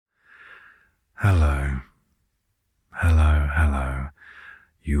Hello, hello,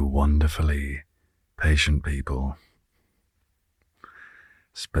 you wonderfully patient people.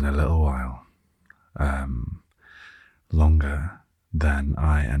 It's been a little while, longer than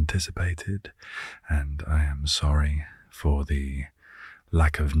I anticipated, and I am sorry for the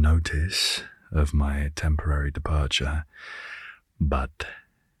lack of notice of my temporary departure, but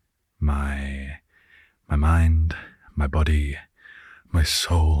my mind, my body, my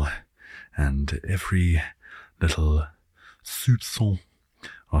soul, and every little soupçon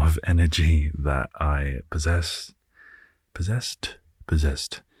of energy that I possessed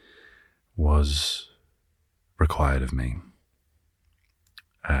was required of me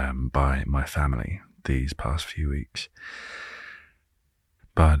by my family these past few weeks.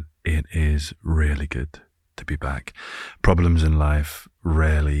 But it is really good to be back. Problems in life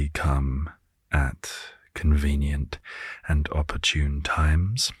rarely come at convenient and opportune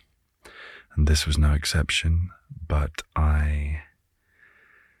times, and this was no exception, but I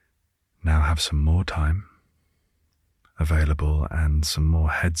now have some more time available and some more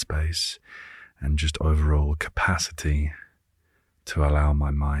headspace and just overall capacity to allow my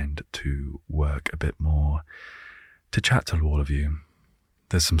mind to work a bit more, to chat to all of you.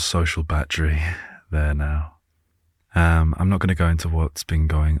 There's some social battery there now. I'm not going to go into what's been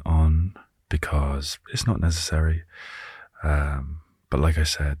going on because it's not necessary. But like I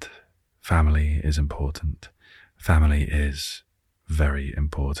said, family is important. Family is very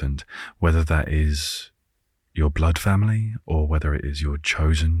important, whether that is your blood family or whether it is your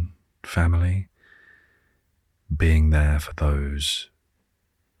chosen family. Being there for those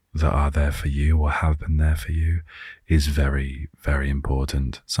that are there for you or have been there for you is very, very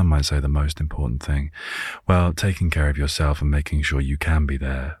important. Some might say the most important thing. Well, taking care of yourself and making sure you can be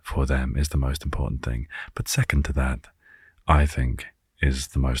there for them is the most important thing. But second to that, I think, is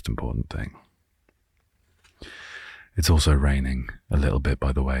the most important thing. It's also raining a little bit,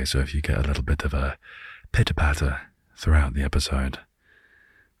 by the way, so if you get a little bit of a pitter-patter throughout the episode,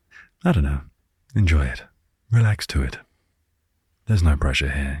 I don't know, enjoy it. Relax to it. There's no pressure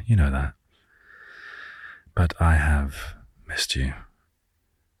here, you know that. But I have missed you.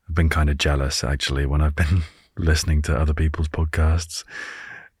 I've been kind of jealous, actually, when I've been listening to other people's podcasts,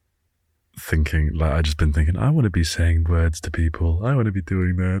 I've just been thinking, I want to be saying words to people. I want to be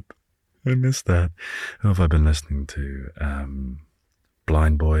doing that. I miss that. Who have I been listening to?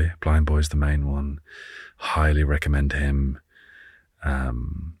 Blind Boy. Blind Boy's the main one. Highly recommend him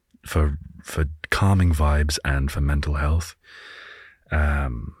for calming vibes and for mental health.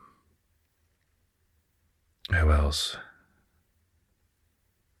 Who else?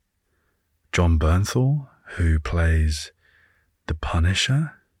 John Bernthal, who plays the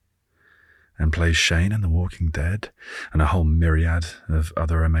Punisher and plays Shane in The Walking Dead, and a whole myriad of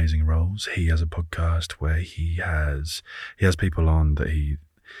other amazing roles. He has a podcast where he has people on that he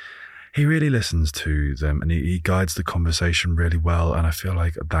really listens to them, and he guides the conversation really well, and I feel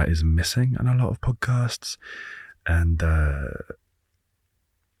like that is missing in a lot of podcasts. And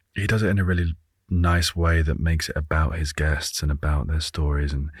he does it in a really nice way that makes it about his guests and about their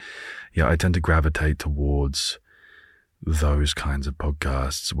stories. And yeah, I tend to gravitate towards those kinds of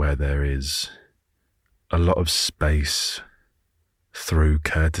podcasts where there is a lot of space through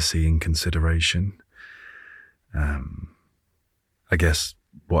courtesy and consideration. I guess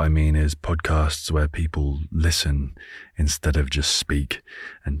what I mean is podcasts where people listen instead of just speak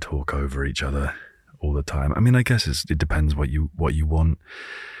and talk over each other all the time. I mean, I guess it depends what you want,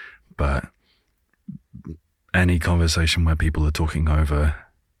 but any conversation where people are talking over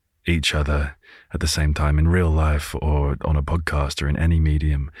each other at the same time in real life or on a podcast or in any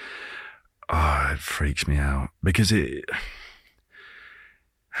medium, it freaks me out because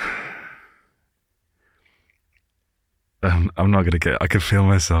I'm not going to I can feel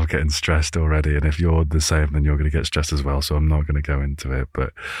myself getting stressed already, and if you're the same, then you're going to get stressed as well, so I'm not going to go into it,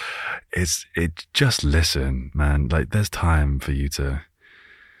 but just listen, man. Like, there's time for you to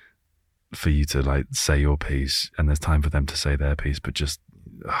like say your piece, and there's time for them to say their piece, but just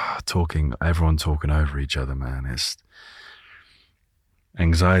everyone talking over each other, man. It's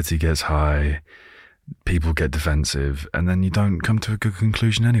anxiety gets high, people get defensive, and then you don't come to a good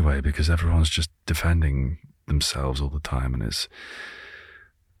conclusion anyway because everyone's just defending themselves all the time, and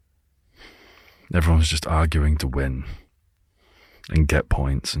everyone's just arguing to win and get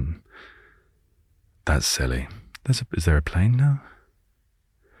points, and that's silly. Is there a plane now?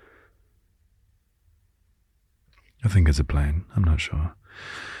 I think it's a plane. I'm not sure.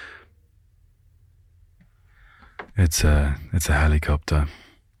 It's a helicopter.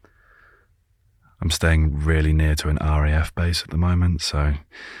 I'm staying really near to an RAF base at the moment, so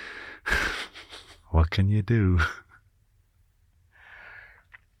What can you do?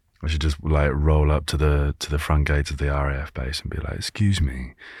 I should just like roll up to the front gates of the RAF base and be like, excuse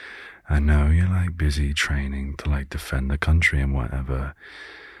me, I know you're like busy training to like defend the country and whatever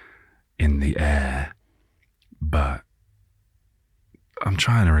in the air, but I'm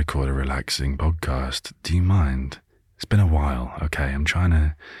trying to record a relaxing podcast. Do you mind? It's been a while. Okay, I'm trying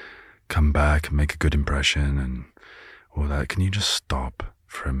to come back and make a good impression and all that. Can you just stop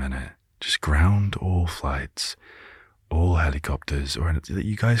for a minute? Just ground all flights, all helicopters, or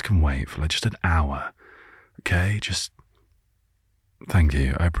you guys can wait for like just an hour. Okay, just thank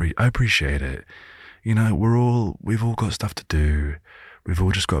you. I appreciate it. You know, we've all got stuff to do. We've all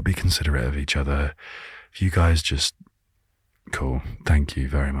just got to be considerate of each other. If you guys just cool. Thank you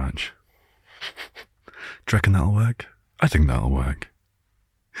very much. Do you reckon that'll work? I think that'll work.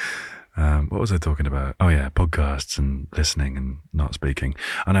 What was I talking about? Oh yeah, podcasts and listening and not speaking.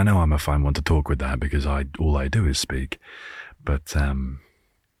 And I know I'm a fine one to talk with that because all I do is speak. But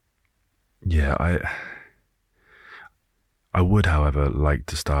yeah, I would, however, like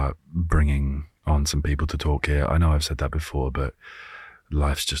to start bringing on some people to talk here. I know I've said that before, but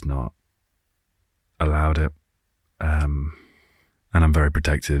life's just not allowed it. And I'm very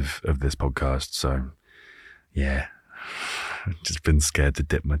protective of this podcast, so yeah, I've just been scared to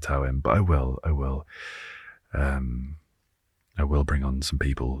dip my toe in, but I will bring on some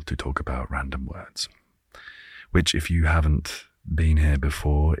people to talk about random words, which, if you haven't been here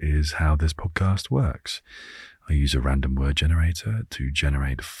before, is how this podcast works. I use a random word generator to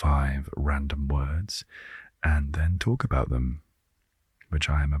generate 5 random words and then talk about them, which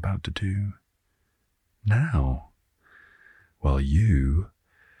I am about to do now. While you,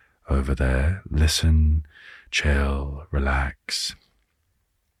 over there, listen, chill, relax,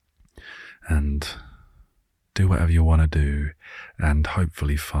 and do whatever you want to do, and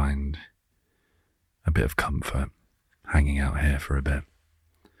hopefully find a bit of comfort hanging out here for a bit.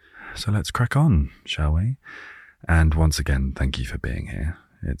 So let's crack on, shall we? And once again, thank you for being here.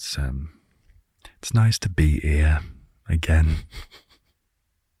 It's nice to be here again.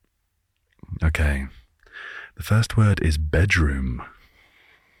 Okay. The first word is bedroom.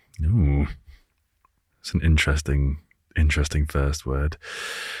 Ooh, it's an interesting first word.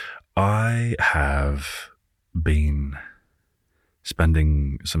 I have been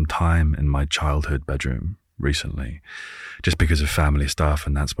spending some time in my childhood bedroom recently, just because of family stuff,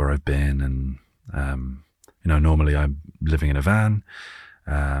 and that's where I've been. And normally I'm living in a van,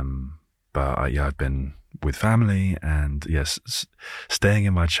 but I've been with family, and yes, staying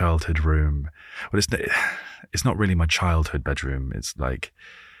in my childhood room. Well, it's not really my childhood bedroom. It's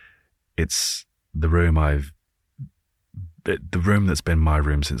the room that's been my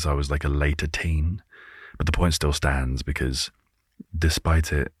room since I was like a later teen. But the point still stands, because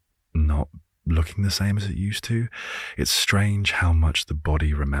despite it not looking the same as it used to, it's strange how much the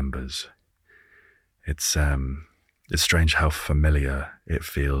body remembers. It's strange how familiar it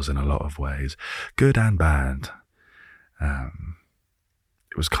feels in a lot of ways, good and bad.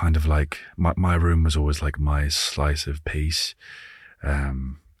 It was kind of like my room was always like my slice of peace.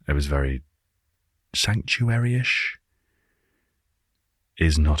 It was very sanctuary-ish.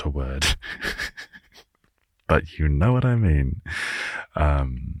 Is not a word, but you know what I mean.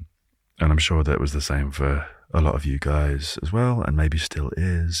 And I'm sure that was the same for a lot of you guys as well, and maybe still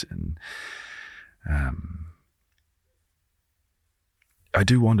is. And I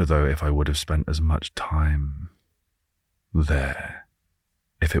do wonder, though, if I would have spent as much time there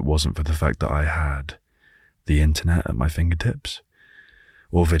if it wasn't for the fact that I had the internet at my fingertips,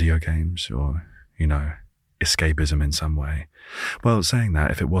 or video games, or, escapism in some way. Well, saying that,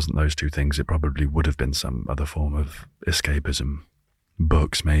 if it wasn't those two things, it probably would have been some other form of escapism.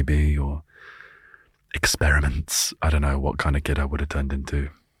 Books, maybe, or experiments. I don't know what kind of kid I would have turned into.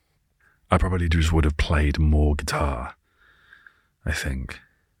 I probably just would have played more guitar, I think,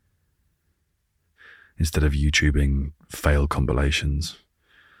 instead of YouTubing fail compilations.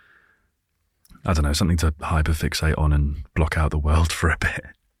 I don't know, something to hyperfixate on and block out the world for a bit.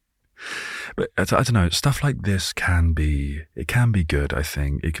 But I don't know, stuff like this can be good, I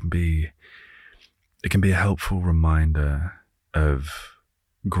think. It can be a helpful reminder of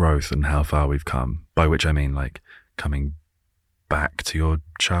growth and how far we've come, by which I mean like coming back to your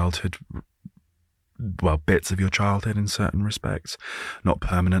childhood, well, bits of your childhood in certain respects, not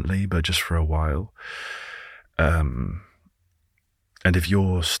permanently, but just for a while. And if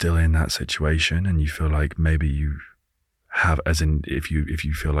you're still in that situation and you feel like maybe you have, as in if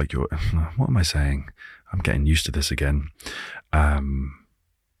you feel like you're, what am I saying? I'm getting used to this again.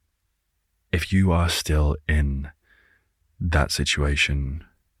 If you are still in that situation,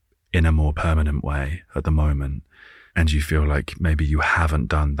 in a more permanent way at the moment, and you feel like maybe you haven't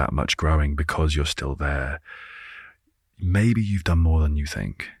done that much growing because you're still there, maybe you've done more than you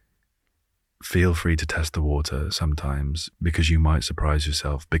think. Feel free to test the water sometimes, because you might surprise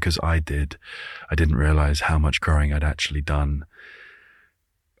yourself, because I did. I didn't realize how much growing I'd actually done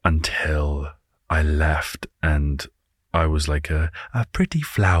until I left, and I was like a pretty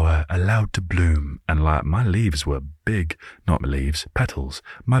flower allowed to bloom, and like my leaves were big, not my leaves, petals.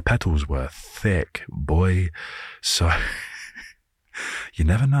 My petals were thick, boy. So you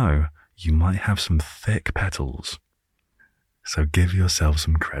never know, you might have some thick petals. So give yourself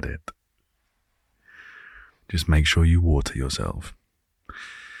some credit. Just make sure you water yourself.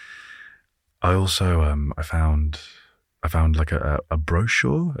 I also I found like a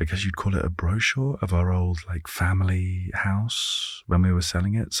brochure, I guess you'd call it a brochure, of our old like family house when we were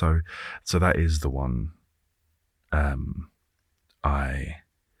selling it. So that is the one I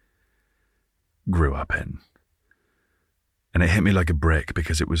grew up in. And it hit me like a brick,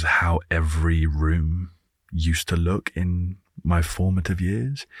 because it was how every room used to look in my formative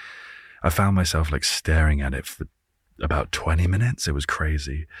years. I found myself like staring at it for about 20 minutes. It was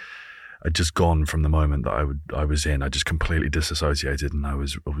crazy. I'd just gone from the moment that I was in. I just completely disassociated, and I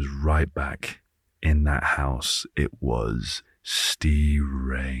was right back in that house. It was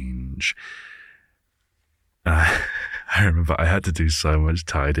strange. I remember I had to do so much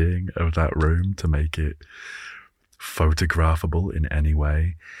tidying of that room to make it photographable in any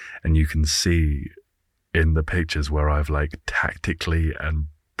way. And you can see in the pictures where I've like tactically and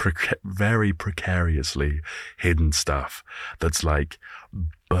very precariously hidden stuff that's like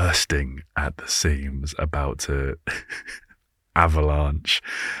bursting at the seams, about to avalanche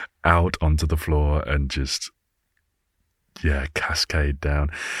out onto the floor and just, cascade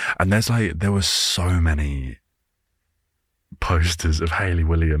down. And there were so many posters of Hayley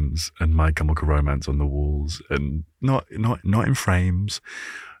Williams and My Chemical Romance on the walls, and not in frames,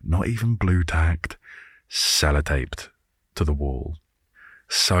 not even blue tacked, sellotaped to the wall.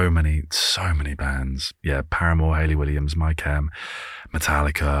 So many bands. Yeah, Paramore, Hayley Williams, My Chem,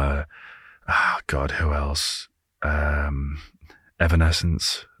 Metallica. Oh God, who else?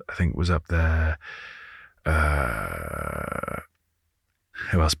 Evanescence, I think, was up there.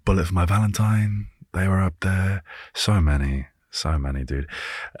 Who else? Bullet for My Valentine. They were up there. So many, dude.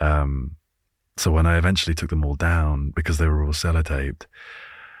 So when I eventually took them all down, because they were all sellotaped,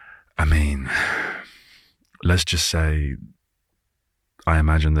 I mean, let's just say, I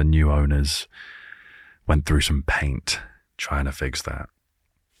imagine the new owners went through some paint trying to fix that.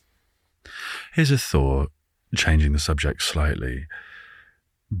 Here's a thought, changing the subject slightly.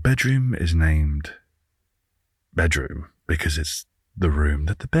 Bedroom is named bedroom because it's the room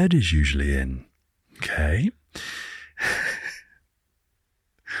that the bed is usually in. Okay?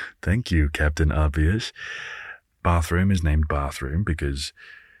 Thank you, Captain Obvious. Bathroom is named bathroom because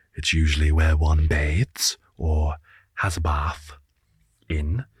it's usually where one bathes or has a bath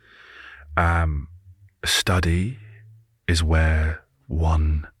in. Study is where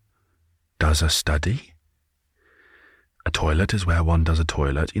one does a study. A toilet is where one does a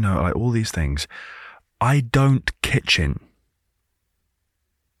toilet. You know, like all these things. I don't kitchen.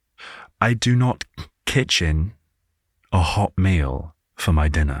 I do not kitchen a hot meal for my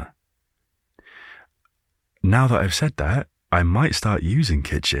dinner. Now that I've said that, I might start using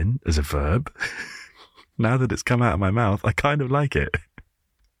kitchen as a verb. Now that it's come out of my mouth, I kind of like it.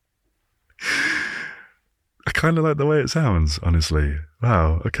 I kind of like the way it sounds, honestly.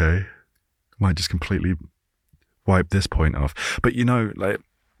 Wow, okay. Might just completely wipe this point off. But you know, like,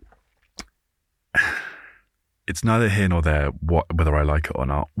 it's neither here nor there whether I like it or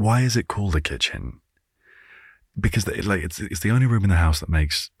not. Why is it called a kitchen? Because it's the only room in the house that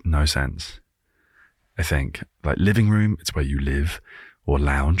makes no sense, I think. Like, living room, it's where you live. Or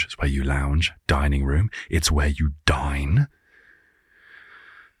lounge, it's where you lounge. Dining room, it's where you dine.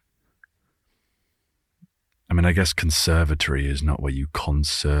 I mean, I guess conservatory is not where you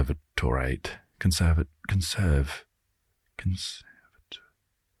conservatorate.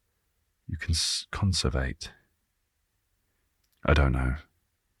 You can conservate. I don't know.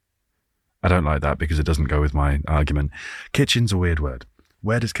 I don't like that because it doesn't go with my argument. Kitchen's a weird word.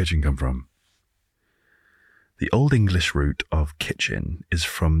 Where does kitchen come from? The Old English root of kitchen is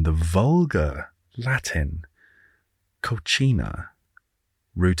from the Vulgar Latin coquina,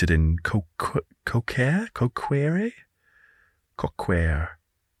 rooted in coquere, coquere,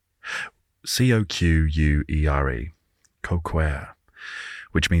 C-O-Q-U-E-R-E, coquere,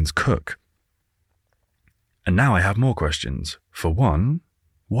 which means cook. And now I have more questions. For one,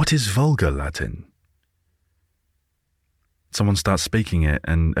 what is Vulgar Latin? someone starts speaking it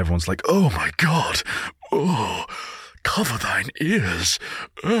and everyone's like, oh my God, oh, cover thine ears,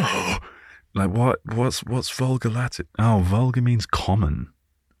 oh. Like, what's vulgar Latin? Oh, vulgar means common.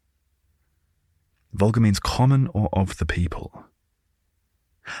 Vulgar means common or of the people.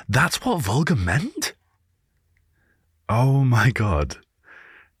 That's what vulgar meant? Oh my God.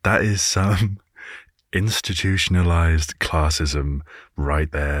 That is some institutionalized classism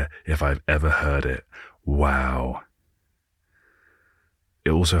right there, if I've ever heard it. Wow. It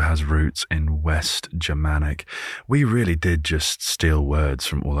also has roots in West Germanic. We really did just steal words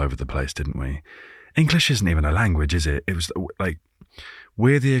from all over the place, didn't we? English isn't even a language, is it? It was like,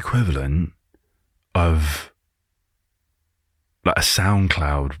 we're the equivalent of like a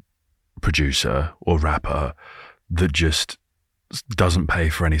SoundCloud producer or rapper that just doesn't pay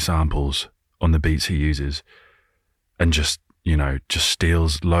for any samples on the beats he uses and just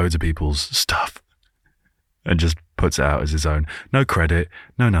steals loads of people's stuff and just puts it out as his own. No credit,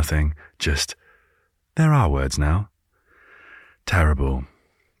 no nothing, just, there are words now. Terrible.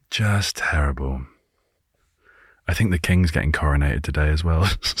 Just terrible. I think the king's getting coronated today as well.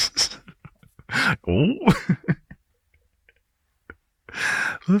 Oh.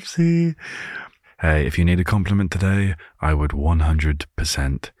 Whoopsie. Hey, if you need a compliment today, I would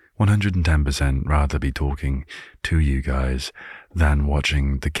 100%, 110% rather be talking to you guys than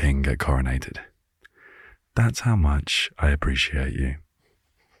watching the king get coronated. That's how much I appreciate you.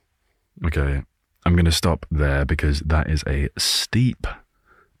 Okay, I'm going to stop there because that is a steep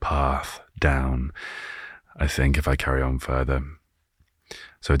path down, I think, if I carry on further.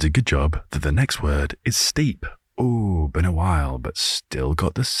 So it's a good job that the next word is steep. Ooh, been a while, but still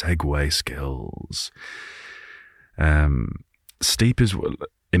got the segue skills. Steep is one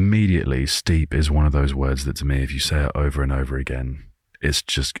of those words that to me, if you say it over and over again, it's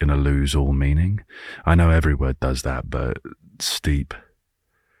just going to lose all meaning. I know every word does that, but steep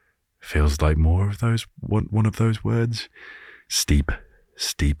feels like more of those, one of those words. Steep,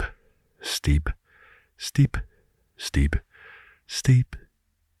 steep, steep, steep, steep, steep,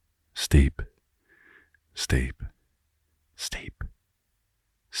 steep, steep, steep,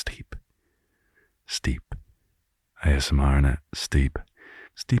 steep, steep. ASMR in it. Steep.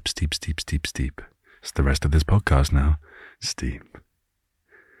 Steep, steep, steep, steep, steep. It's the rest of this podcast now. Steep.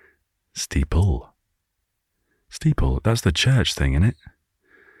 Steeple. Steeple. That's the church thing, isn't it?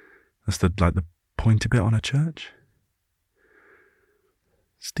 That's the pointy bit on a church.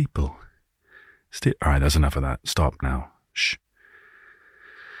 Steeple. Alright, that's enough of that. Stop now. Shh.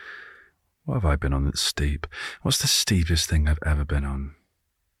 What have I been on that's steep? What's the steepest thing I've ever been on?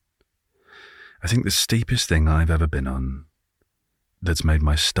 I think the steepest thing I've ever been on that's made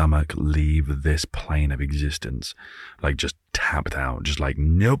my stomach leave this plane of existence, like just tapped out, just like,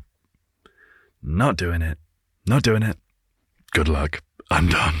 nope, not doing it, not doing it. Good luck. I'm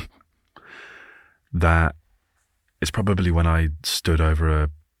done. That is probably when I stood over a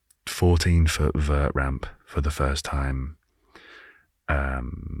 14-foot vert ramp for the first time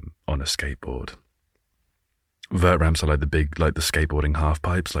on a skateboard. Vert ramps are like the skateboarding half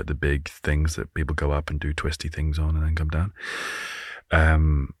pipes, like the big things that people go up and do twisty things on and then come down.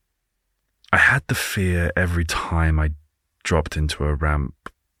 I had the fear every time I dropped into a ramp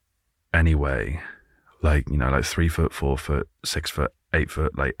anyway, like 3 foot, 4 foot, 6 foot, 8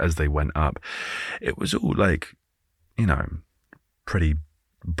 foot, like as they went up, it was all like, pretty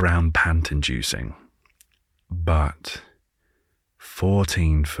brown pant inducing, but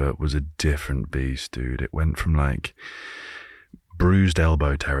 14 foot was a different beast, dude. It went from like bruised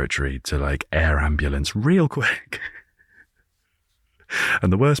elbow territory to like air ambulance real quick.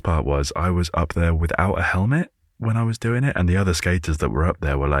 And the worst part was I was up there without a helmet when I was doing it, and the other skaters that were up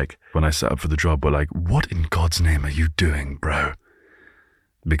there were like, when I set up for the job, were like, what in God's name are you doing, bro?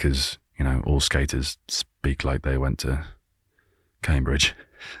 Because, all skaters speak like they went to Cambridge.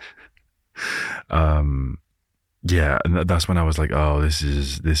 Yeah, and that's when I was like, oh, this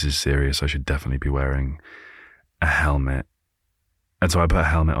is serious. I should definitely be wearing a helmet. And so I put a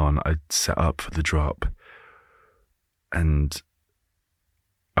helmet on. I set up for the drop. And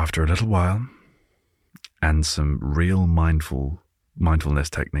after a little while and some real mindfulness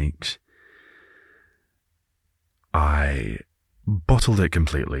techniques, I bottled it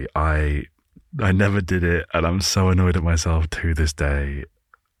completely. I never did it, and I'm so annoyed at myself to this day.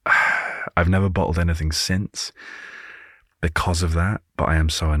 I've never bottled anything since because of that, but I am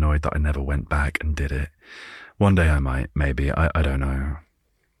so annoyed that I never went back and did it. One day I might, maybe, I don't know.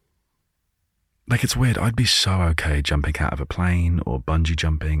 Like, it's weird, I'd be so okay jumping out of a plane or bungee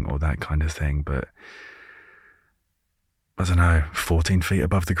jumping or that kind of thing, but I don't know, 14 feet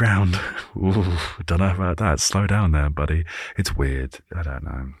above the ground. Ooh, don't know about that. Slow down there, buddy. It's weird. I don't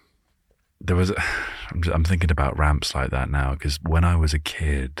know. I'm thinking about ramps like that now, because when I was a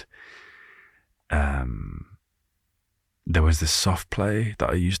kid, there was this soft play that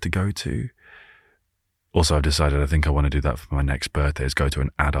I used to go to. Also, I've decided I think I want to do that for my next birthday, is go to an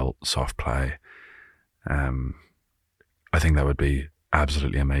adult soft play. I think that would be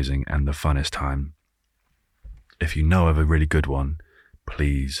absolutely amazing and the funnest time. If you know of a really good one,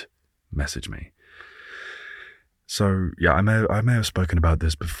 please message me. So, yeah, I may have spoken about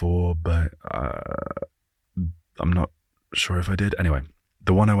this before, but I'm not sure if I did. Anyway,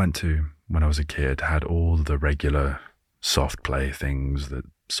 the one I went to when I was a kid had all the regular soft play things that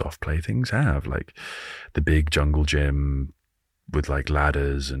soft play things have, like the big jungle gym with like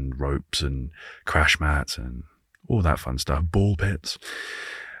ladders and ropes and crash mats and all that fun stuff, ball pits.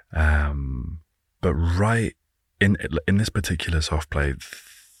 But right in this particular soft play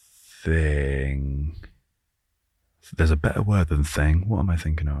thing, there's a better word than thing. What am I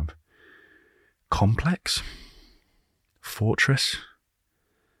thinking of? Complex? Fortress?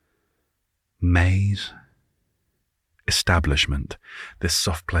 Maze? Establishment. This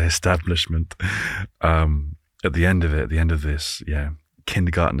soft play establishment. At the end of this,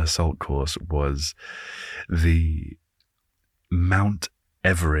 kindergarten assault course was the Mount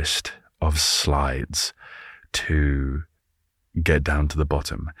Everest of slides to get down to the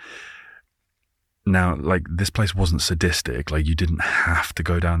bottom. Now, like, this place wasn't sadistic. Like, you didn't have to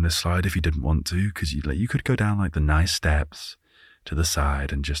go down this slide if you didn't want to, because you could go down like the nice steps to the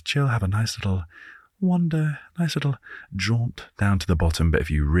side and just chill, have a nice little nice little jaunt down to the bottom. But if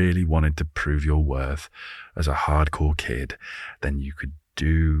you really wanted to prove your worth as a hardcore kid, then you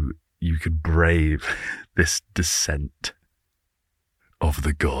could brave this descent of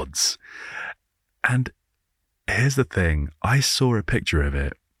the gods. And here's the thing, I saw a picture of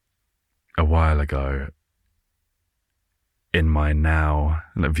it a while ago in my now,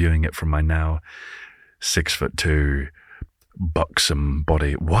 viewing it from my now 6'2" buxom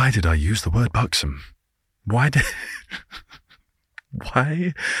body. Why did I use the word buxom? Why did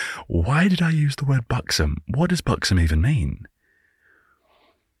I use the word buxom? What does buxom even mean?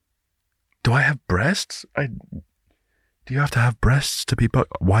 Do I have breasts? Do you have to have breasts to be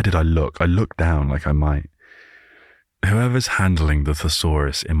Why did I look? I looked down like I might. Whoever's handling the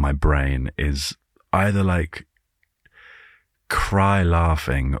thesaurus in my brain is either like cry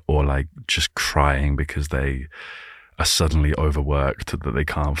laughing or like just crying because they are suddenly overworked that they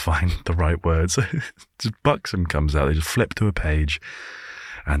can't find the right words. Just buxom comes out. They just flip to a page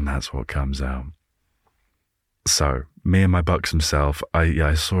and that's what comes out. So me and my buxom self,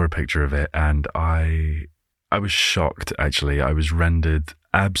 I saw a picture of it and I was shocked, actually. I was rendered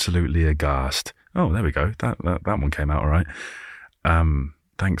absolutely aghast. Oh, there we go. That one came out all right.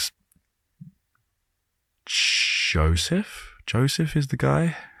 Thanks. Joseph? Joseph is the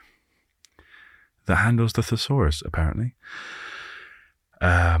guy that handles the thesaurus, apparently.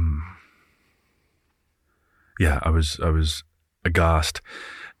 Yeah, I was aghast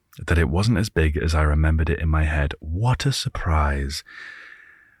that it wasn't as big as I remembered it in my head. What a surprise.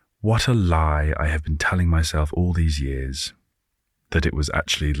 What a lie I have been telling myself all these years, that it was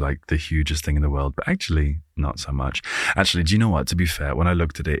actually like the hugest thing in the world, but actually not so much. Actually, do you know what? To be fair, when I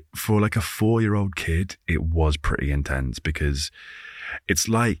looked at it, for like a 4-year-old kid, it was pretty intense because it's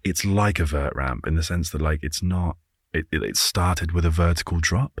like a vert ramp in the sense that like it started with a vertical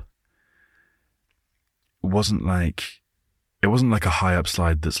drop. It wasn't like a high up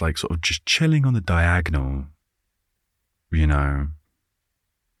slide that's like sort of just chilling on the diagonal, you know.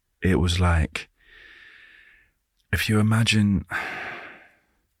 It was like, if you imagine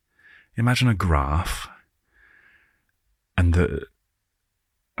a graph and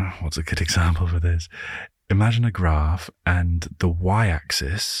what's a good example for this? Imagine a graph and the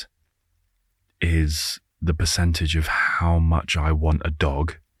y-axis is the percentage of how much I want a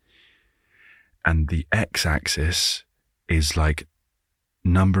dog, and the x-axis is like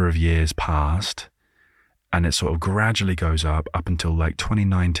number of years past, and it sort of gradually goes up until like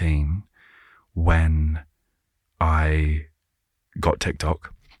 2019 when I got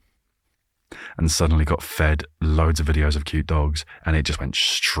TikTok and suddenly got fed loads of videos of cute dogs and it just went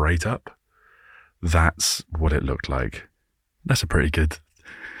straight up. That's what it looked like. That's a pretty good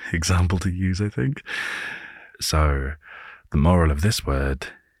example to use, I think. So the moral of this word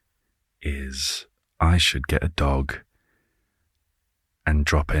is I should get a dog and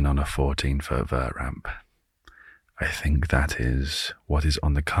drop in on a 14-foot vert ramp. I think that is what is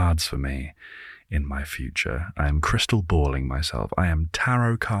on the cards for me in my future. I am crystal balling myself. I am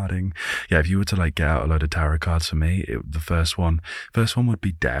tarot carding. Yeah, if you were to like get out a load of tarot cards for me, the first one would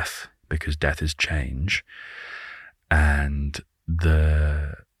be death, because death is change. And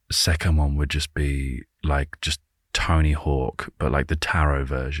the second one would just be like just Tony Hawk, but like the tarot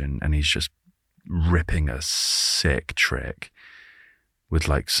version, and he's just ripping a sick trick with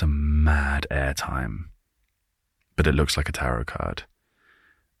like some mad airtime, but it looks like a tarot card,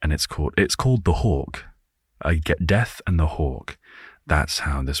 and it's called the Hawk. I get death and the Hawk. That's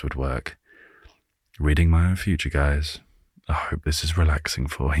how this would work. Reading my own future, guys. I hope this is relaxing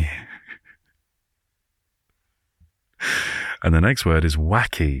for you. And the next word is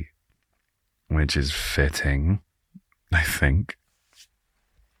wacky, which is fitting, I think.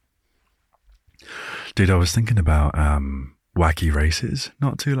 Dude, I was thinking about wacky races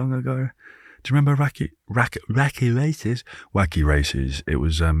not too long ago. Do you remember wacky races? Wacky races. It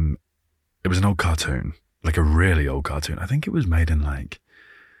was an old cartoon, like a really old cartoon. I think it was made in like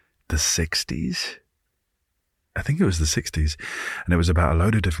the 60s. I think it was the 60s, and it was about a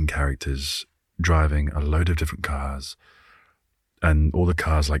load of different characters driving a load of different cars, and all the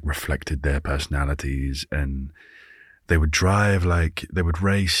cars like reflected their personalities, and they would drive like they would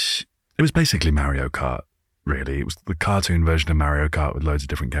race. It was basically Mario Kart, really. It was the cartoon version of Mario Kart with loads of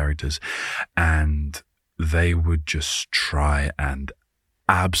different characters, and they would just try and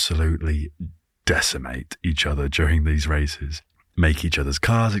absolutely decimate each other during these races, make each other's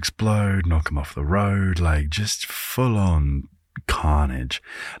cars explode, knock them off the road, like just full on carnage.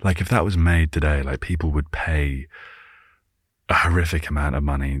 Like if that was made today, like people would pay a horrific amount of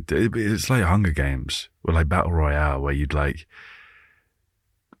money. It's like Hunger Games or like Battle Royale, where you'd like,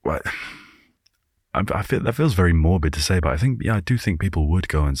 what? I feel that feels very morbid to say, but I do think people would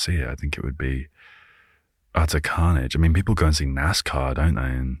go and see it. I think it would be utter carnage. I mean, people go and see NASCAR, don't they?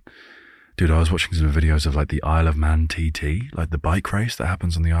 And dude, I was watching some videos of like the Isle of Man TT, like the bike race that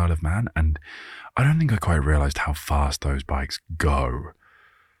happens on the Isle of Man, and I don't think I quite realized how fast those bikes go.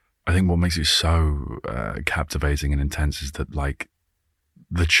 I think what makes it so captivating and intense is that like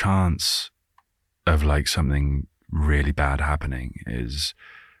the chance of like something really bad happening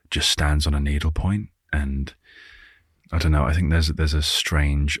just stands on a needle point. And I don't know, I think there's a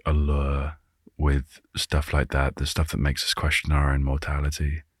strange allure with stuff like that, the stuff that makes us question our own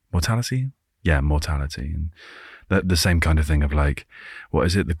mortality. Mortality? Yeah, mortality. And the same kind of thing of like, what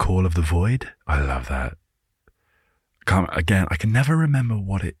is it? The call of the void? I love that. I can never remember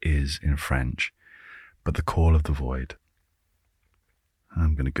what it is in French, but the call of the void.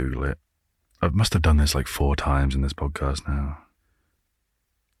 I'm going to Google it. I must have done this like 4 times in this podcast now.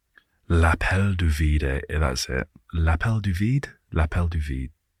 L'appel du vide. That's it. L'appel du vide? L'appel du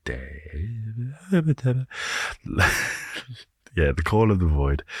vide. Yeah, the call of the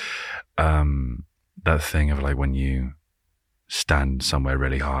void. That thing of like when you stand somewhere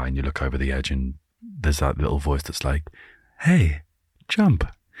really high and you look over the edge and there's that little voice that's like, hey, jump.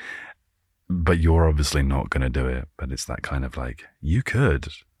 But you're obviously not going to do it. But it's that kind of like, you could.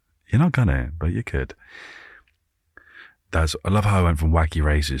 You're not going to, but you could. I love how I went from wacky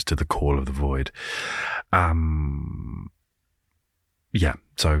races to the call of the void. Yeah,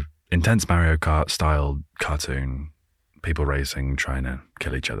 so intense Mario Kart style cartoon, people racing, trying to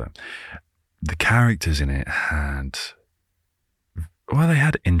kill each other. The characters in it they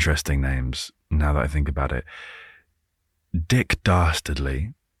had interesting names now that I think about it. Dick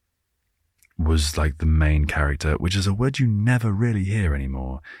Dastardly was like the main character, which is a word you never really hear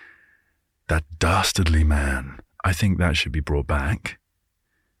anymore. That dastardly man. I think that should be brought back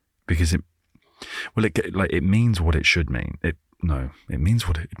because it means what it should mean. It means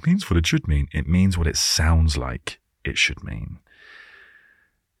what it should mean. It means what it sounds like it should mean.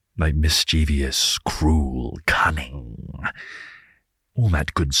 Like mischievous, cruel, cunning, all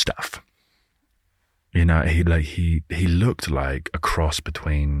that good stuff. You know, he looked like a cross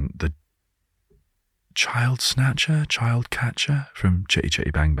between the child catcher from Chitty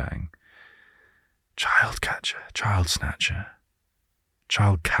Chitty Bang Bang. Child snatcher, child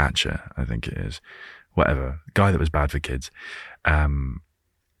catcher, I think it is. Whatever. Guy that was bad for kids. And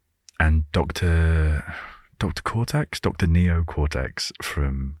Dr. Cortex, Dr. Neo Cortex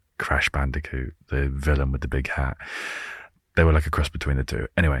from Crash Bandicoot, the villain with the big hat. They were like a cross between the two.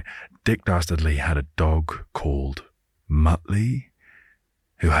 Anyway, Dick Dastardly had a dog called Muttley,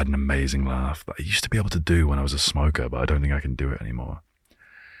 who had an amazing laugh that I used to be able to do when I was a smoker, but I don't think I can do it anymore.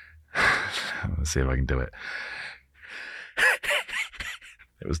 Let's see if I can do it.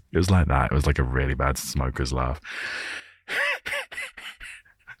 It was like that. It was like a really bad smoker's laugh.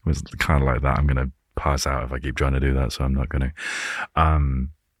 It was kind of like that. I'm going to pass out if I keep trying to do that, so I'm not going to.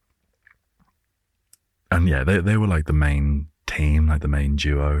 And yeah, they were like the main team, like the main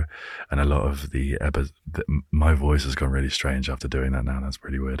duo. And a lot of my voice has gone really strange after doing that now. That's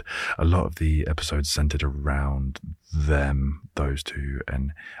pretty weird. A lot of the episodes centered around them, those two.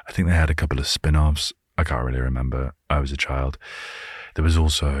 And I think they had a couple of spin-offs. I can't really remember. I was a child. There was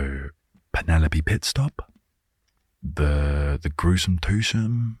also Penelope Pitstop, the Gruesome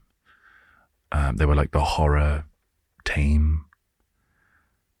Twosome. They were like the horror team.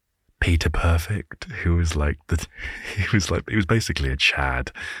 Peter Perfect, who was like he was basically a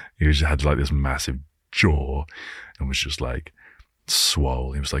Chad. He had like this massive jaw and was just like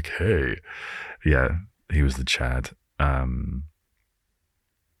swole. He was like, hey, yeah, he was the Chad. And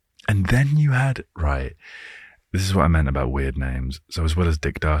then you had, right, this is what I meant about weird names. So as well as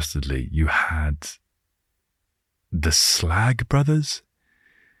Dick Dastardly, you had the Slag Brothers,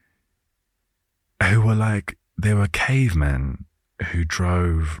 who were like, they were cavemen who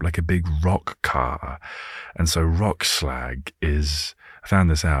drove like a big rock car. And so rock slag is, I found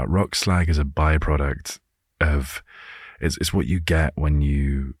this out, rock slag is a byproduct of, it's what you get when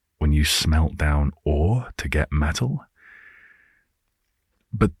you smelt down ore to get metal.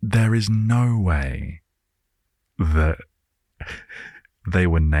 But there is no way that they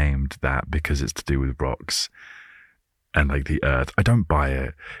were named that because it's to do with rocks and like the earth. I don't buy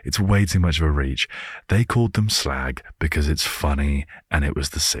it. It's way too much of a reach. They called them slag because it's funny and it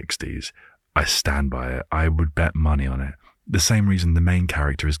was the 60s. I stand by it. I would bet money on it. The same reason the main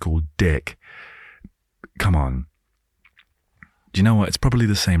character is called Dick. Come on. Do you know what? It's probably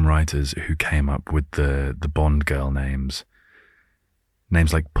the same writers who came up with the Bond girl names.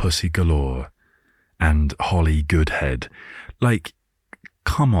 Names like Pussy Galore and Holly Goodhead. Like,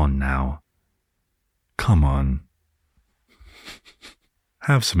 come on now. Come on.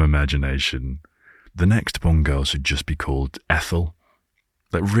 Have some imagination. The next Bond girl should just be called Ethel.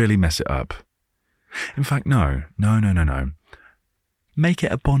 Like, really mess it up. In fact, no. Make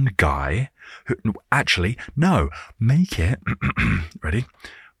it a Bond guy who, actually, no. Make it, ready?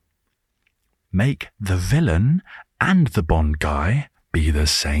 Make the villain and the Bond guy be the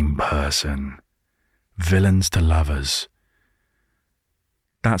same person. Villains to lovers.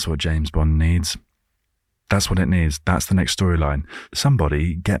 That's what James Bond needs. That's what it needs. That's the next storyline.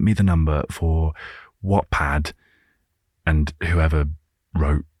 Somebody get me the number for Wattpad and whoever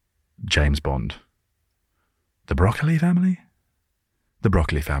wrote James Bond. The Broccoli family? The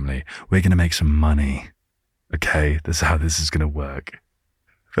Broccoli family. We're going to make some money. Okay, this is how this is going to work.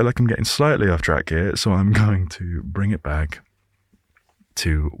 I feel like I'm getting slightly off track here, so I'm going to bring it back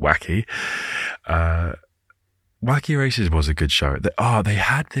to Wacky. Wacky Races was a good show. They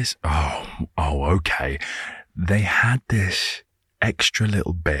had this, okay. They had this extra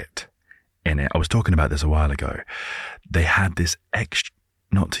little bit in it. I was talking about this a while ago. They had this extra,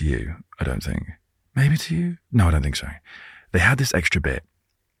 not to you, I don't think. Maybe to you? No, I don't think so. They had this extra bit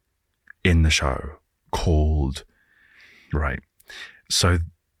in the show called, right. So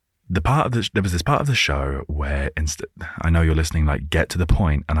there was this part of the show where I know you're listening, like, get to the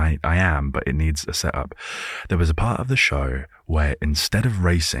point, and I am, but it needs a setup. There was a part of the show where instead of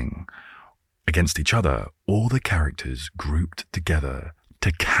racing against each other, all the characters grouped together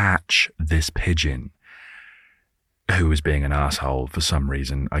to catch this pigeon who was being an asshole for some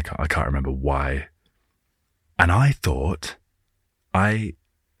reason. I can't remember why. And I thought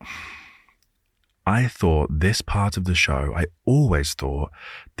this part of the show, I always thought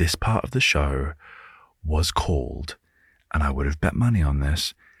this part of the show was called, and I would have bet money on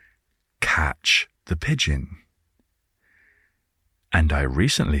this, Catch the Pigeon. And I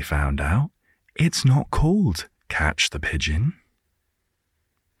recently found out it's not called Catch the Pigeon.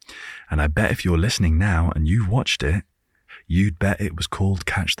 And I bet if you're listening now and you've watched it, you'd bet it was called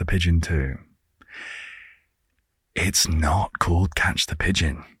Catch the Pigeon too. It's not called Catch the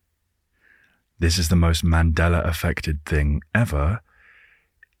Pigeon. This is the most Mandela affected thing ever.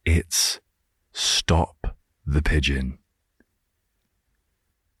 It's Stop the Pigeon.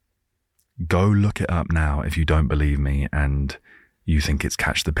 Go look it up now if you don't believe me and you think it's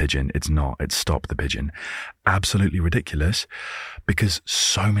Catch the Pigeon. It's not. It's Stop the Pigeon. Absolutely ridiculous, because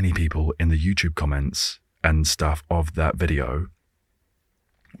so many people in the YouTube comments and stuff of that video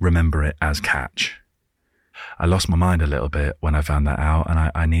remember it as Catch. I lost my mind a little bit when I found that out,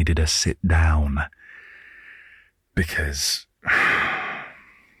 and I needed to sit down because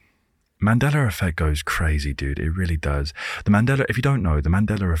Mandela effect goes crazy, dude. It really does. If you don't know, the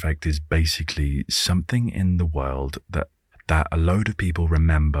Mandela effect is basically something in the world that a load of people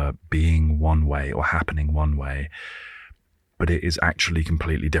remember being one way or happening one way, but it is actually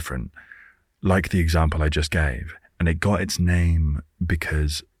completely different. Like the example I just gave. And it got its name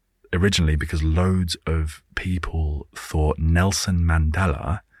because originally because loads of people thought Nelson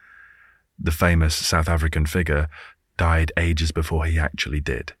Mandela, the famous South African figure, died ages before he actually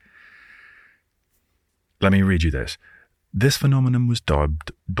did. Let me read you this. This phenomenon was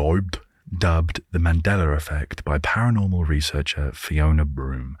dubbed the Mandela effect by paranormal researcher Fiona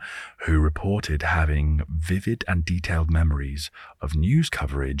Broom, who reported having vivid and detailed memories of news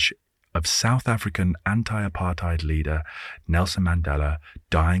coverage of South African anti-apartheid leader Nelson Mandela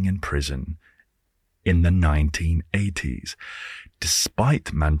dying in prison in the 1980s, despite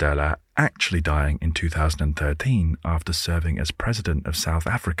Mandela actually dying in 2013 after serving as president of South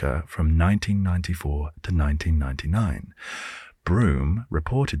Africa from 1994 to 1999. Broom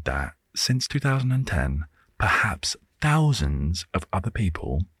reported that since 2010, perhaps thousands of other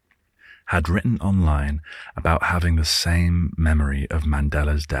people had written online about having the same memory of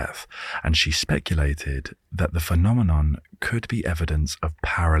Mandela's death, and she speculated that the phenomenon could be evidence of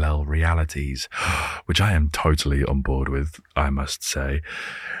parallel realities, which I am totally on board with, I must say.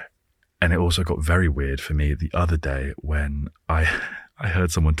 And it also got very weird for me the other day when I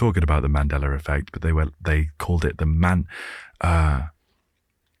heard someone talking about the Mandela effect, but they called it the mandela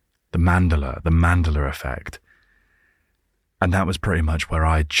effect. And that was pretty much where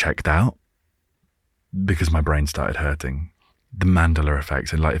I checked out because my brain started hurting. The Mandela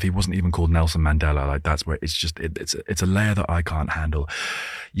effect. And like, if he wasn't even called Nelson Mandela, like that's where it's just, it's a layer that I can't handle.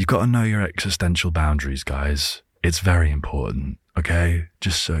 You've got to know your existential boundaries, guys. It's very important. Okay.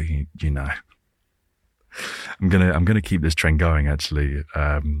 Just so you know, I'm going to keep this trend going actually.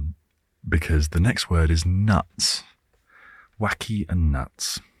 Because the next word is nuts. Wacky and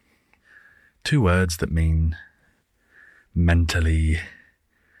nuts. 2 words that mean mentally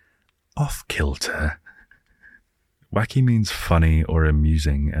off kilter. Wacky means funny or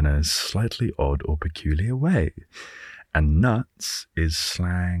amusing in a slightly odd or peculiar way. And nuts is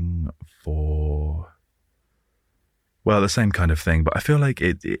slang for, well, the same kind of thing, but I feel like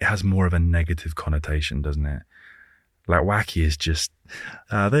it has more of a negative connotation, doesn't it? Like wacky is just,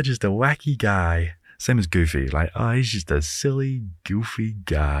 they're just a wacky guy. Same as goofy, like, oh, he's just a silly, goofy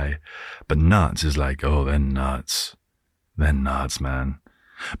guy. But nuts is like, oh, they're nuts. They're nuts, man.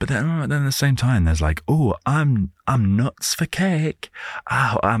 But then at the same time, there's like, oh, I'm nuts for cake.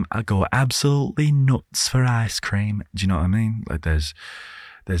 Oh, I go absolutely nuts for ice cream. Do you know what I mean? Like there's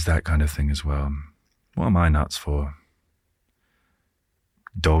that kind of thing as well. What am I nuts for?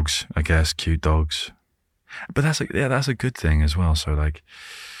 Dogs, I guess, cute dogs. But that's a good thing as well. So like,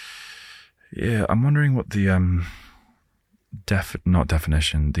 yeah, I'm wondering what the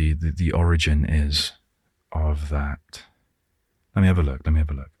the origin is of that. Let me have a look.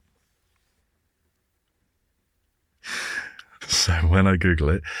 So when I Google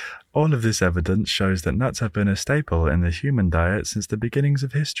it, all of this evidence shows that nuts have been a staple in the human diet since the beginnings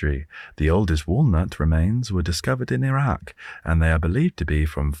of history. The oldest walnut remains were discovered in Iraq, and they are believed to be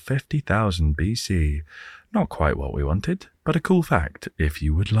from 50,000 BC. Not quite what we wanted, but a cool fact, if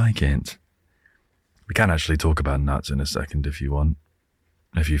you would like it. We can actually talk about nuts in a second if you want,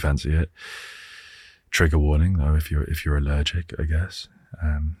 if you fancy it. Trigger warning though, if you're allergic, I guess.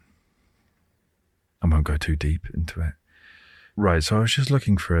 I won't go too deep into it. Right, so I was just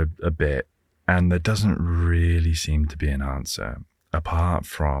looking for a bit, and there doesn't really seem to be an answer, apart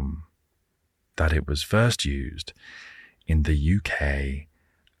from that it was first used in the UK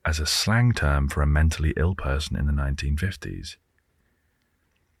as a slang term for a mentally ill person in the 1950s.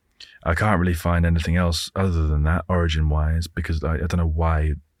 I can't really find anything else other than that, origin-wise, because I don't know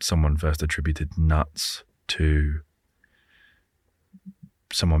why someone first attributed nuts to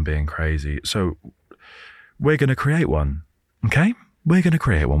someone being crazy. So we're going to create one, okay? We're going to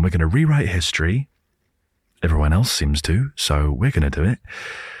create one. We're going to rewrite history. Everyone else seems to, so we're going to do it.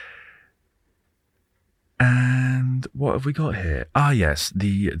 And what have we got here? Ah, yes,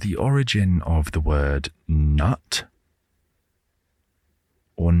 the origin of the word nut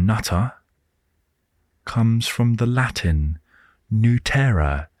or nutter comes from the Latin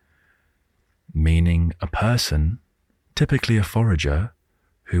nutera, meaning a person, typically a forager,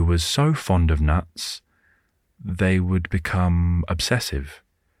 who was so fond of nuts they would become obsessive.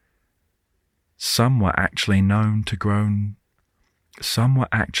 Some were actually known to grow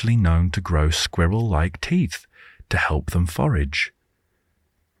squirrel-like teeth to help them forage.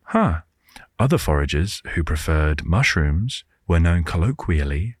 Other foragers who preferred mushrooms were known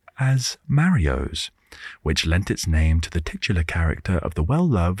colloquially as Marios, which lent its name to the titular character of the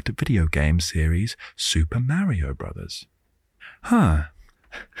well-loved video game series Super Mario Bros.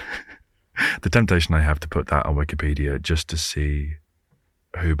 The temptation I have to put that on Wikipedia just to see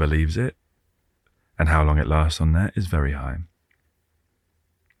who believes it and how long it lasts on there is very high.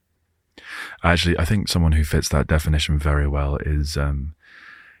 Actually, I think someone who fits that definition very well is,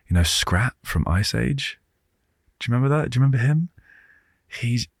 Scrat from Ice Age. Do you remember that? Do you remember him?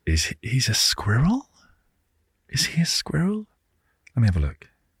 He's a squirrel? Is he a squirrel? Let me have a look.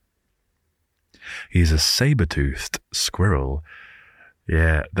 He's a saber-toothed squirrel.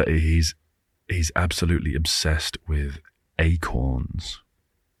 Yeah, that he's absolutely obsessed with acorns,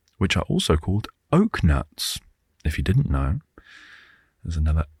 which are also called oak nuts. If you didn't know, there's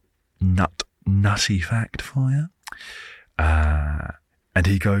another nutty fact for you. And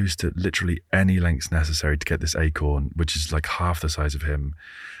he goes to literally any lengths necessary to get this acorn, which is like half the size of him,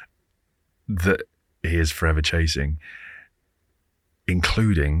 that he is forever chasing,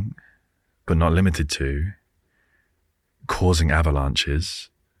 including, but not limited to, causing avalanches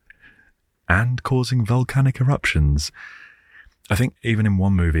and causing volcanic eruptions. I think even in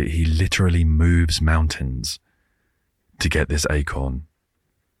one movie, he literally moves mountains to get this acorn.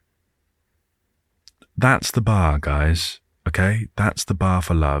 That's the bar, guys. Okay? That's the bar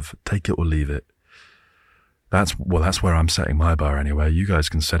for love. Take it or leave it. That's where I'm setting my bar anyway. You guys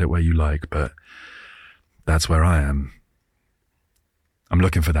can set it where you like, but that's where I am. I'm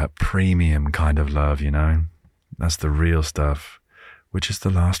looking for that premium kind of love, That's the real stuff, which is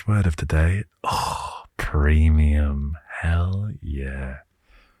the last word of today. Oh, premium. Hell yeah.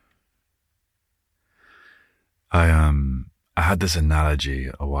 I had this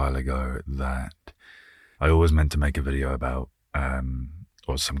analogy a while ago that I always meant to make a video about,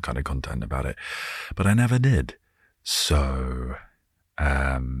 or some kind of content about it, but I never did. So,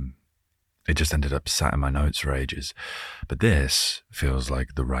 it just ended up sat in my notes for ages. But this feels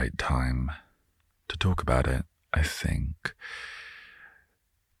like the right time to talk about it, I think.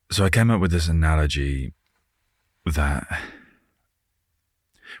 So I came up with this analogy that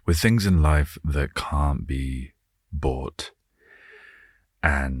with things in life that can't be bought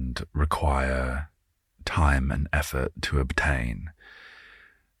and require time and effort to obtain,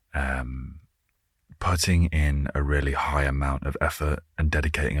 putting in a really high amount of effort and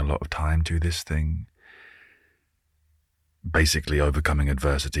dedicating a lot of time to this thing, basically overcoming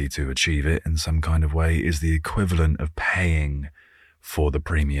adversity to achieve it in some kind of way, is the equivalent of paying for the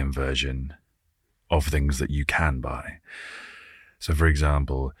premium version of things that you can buy. So for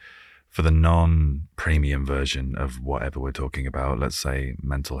example, for the non-premium version of whatever we're talking about, let's say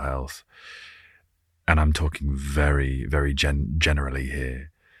mental health, and I'm talking very, very generally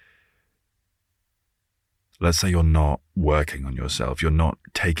here. Let's say you're not working on yourself, you're not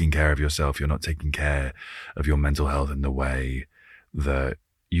taking care of yourself, you're not taking care of your mental health in the way that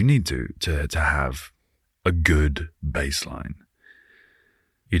you need to have a good baseline.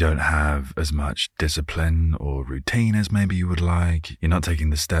 You don't have as much discipline or routine as maybe you would like. You're not taking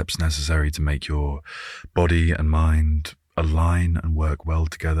the steps necessary to make your body and mind align and work well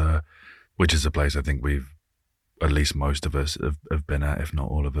together, which is a place I think at least most of us have been at, if not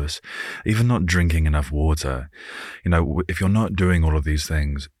all of us. Even not drinking enough water. If you're not doing all of these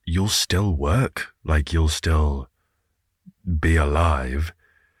things, you'll still work, like you'll still be alive.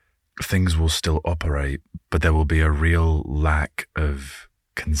 Things will still operate, but there will be a real lack of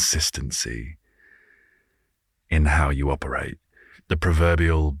consistency in how you operate. The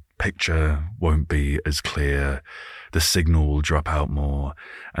proverbial picture won't be as clear, the signal will drop out more,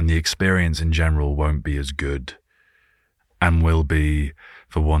 and the experience in general won't be as good, and will be,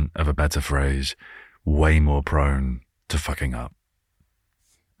 for want of a better phrase, way more prone to fucking up.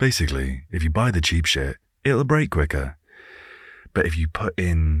 Basically, if you buy the cheap shit, it'll break quicker. But if you put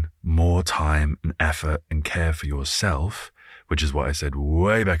in more time and effort and care for yourself, which is what I said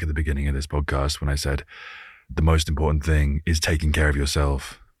way back at the beginning of this podcast when I said the most important thing is taking care of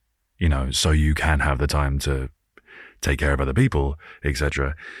yourself, so you can have the time to take care of other people,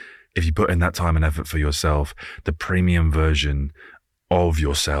 etc. If you put in that time and effort for yourself, the premium version of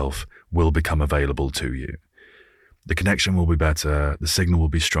yourself will become available to you. The connection will be better, the signal will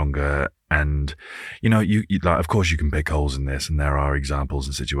be stronger, and you of course you can pick holes in this, and there are examples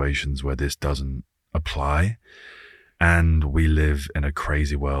and situations where this doesn't apply. And we live in a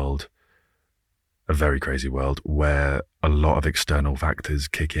crazy world, a very crazy world, where a lot of external factors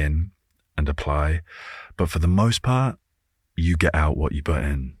kick in and apply. But for the most part, you get out what you put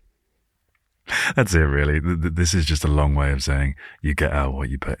in. That's it, really. This is just a long way of saying you get out what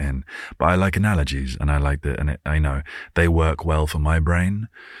you put in. But I like analogies, and I like that, and I know they work well for my brain.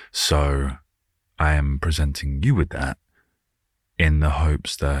 So I am presenting you with that in the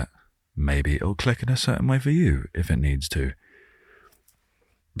hopes that maybe it'll click in a certain way for you if it needs to.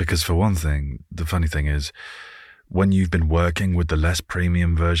 Because for one thing, the funny thing is, when you've been working with the less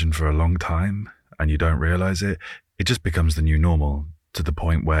premium version for a long time and you don't realize it, it just becomes the new normal, to the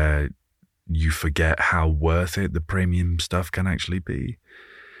point where you forget how worth it the premium stuff can actually be.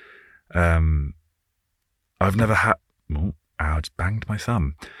 I've never had... Oh, I just banged my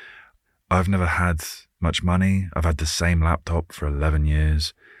thumb. I've never had much money. I've had the same laptop for 11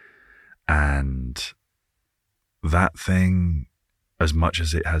 years. And that thing, as much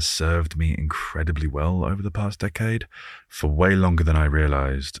as it has served me incredibly well over the past decade, for way longer than I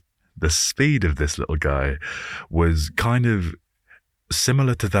realized, the speed of this little guy was kind of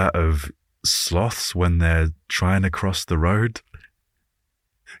similar to that of sloths when they're trying to cross the road.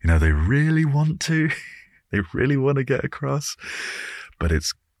 You know, they really want to. They really want to get across. But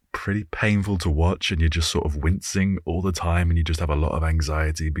it's pretty painful to watch, and you're just sort of wincing all the time, and you just have a lot of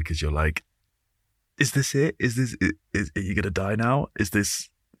anxiety because you're like, is this it? Are you going to die now? Is this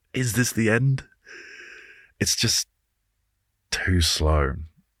the end? It's just too slow.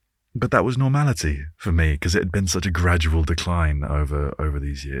 But that was normality for me because it had been such a gradual decline over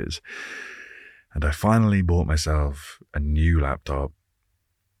these years. And I finally bought myself a new laptop,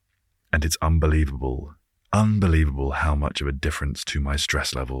 and it's unbelievable how much of a difference to my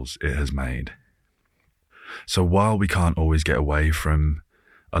stress levels it has made. So while we can't always get away from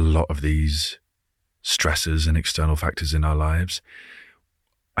a lot of these stresses and external factors in our lives,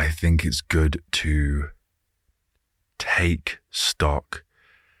 I think it's good to take stock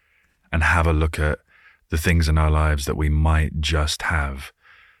and have a look at the things in our lives that we might just have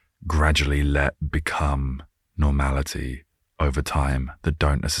gradually let become normality over time that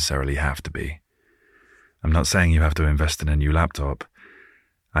don't necessarily have to be. I'm not saying you have to invest in a new laptop.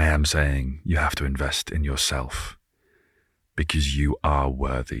 I am saying you have to invest in yourself, because you are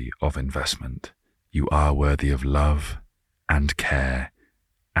worthy of investment. You are worthy of love and care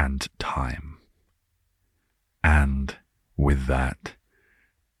and time. And with that,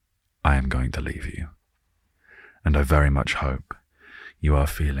 I am going to leave you. And I very much hope you are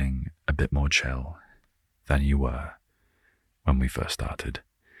feeling a bit more chill than you were when we first started.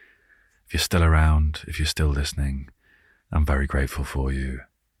 If you're still around, if you're still listening, I'm very grateful for you.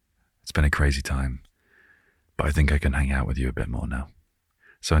 It's been a crazy time, but I think I can hang out with you a bit more now.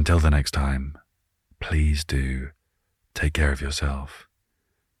 So until the next time, please do take care of yourself.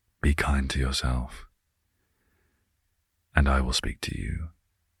 Be kind to yourself. And I will speak to you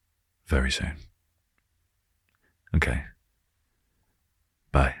very soon. Okay,